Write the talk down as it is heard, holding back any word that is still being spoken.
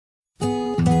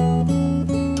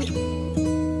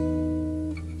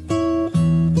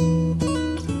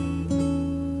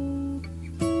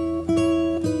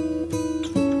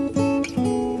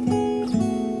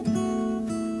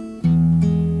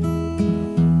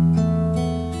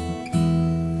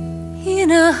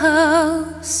in a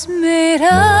house made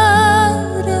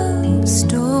out of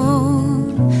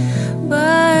stone,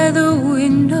 by the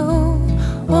window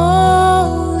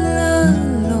all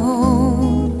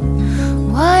alone,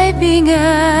 wiping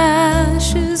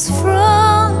ashes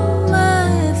from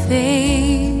my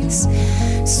face,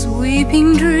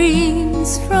 sweeping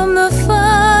dreams from the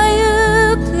fireplace.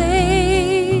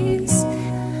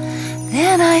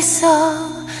 Then I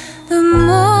saw the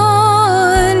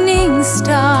morning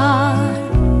star,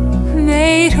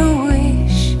 made a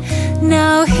wish,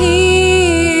 now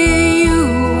here you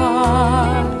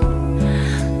are.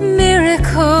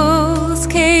 Miracles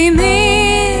came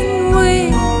in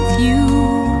with you,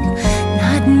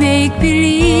 not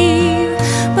make-believe,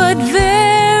 but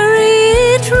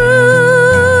very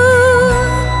true.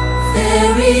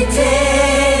 Fairy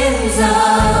tales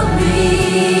of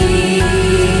me,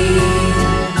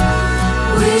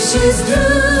 wishes do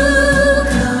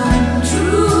come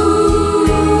true.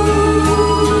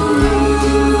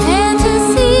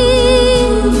 Fantasy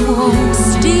won't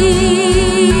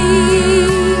steal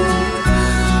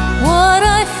what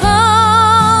I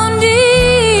found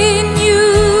in you.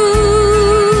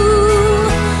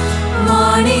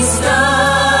 Morning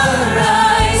star I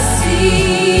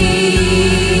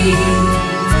see,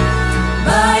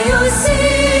 by your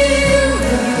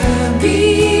silver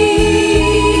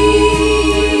beam,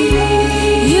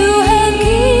 you have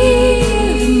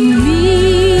given me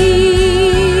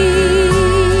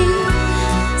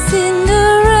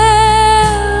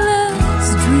Cinderella's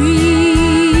dream.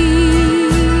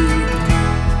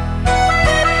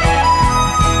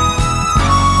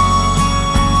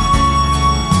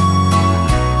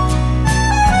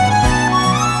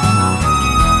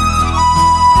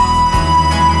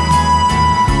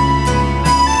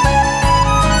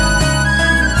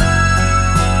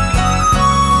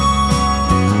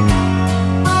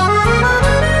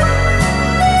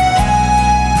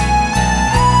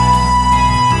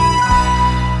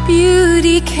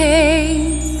 Beauty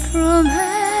came from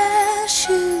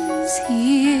ashes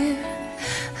here,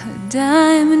 her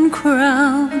diamond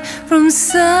crown from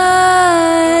silent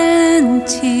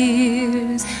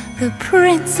tears. The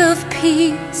Prince of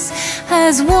Peace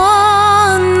has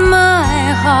won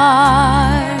my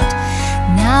heart.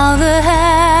 Now the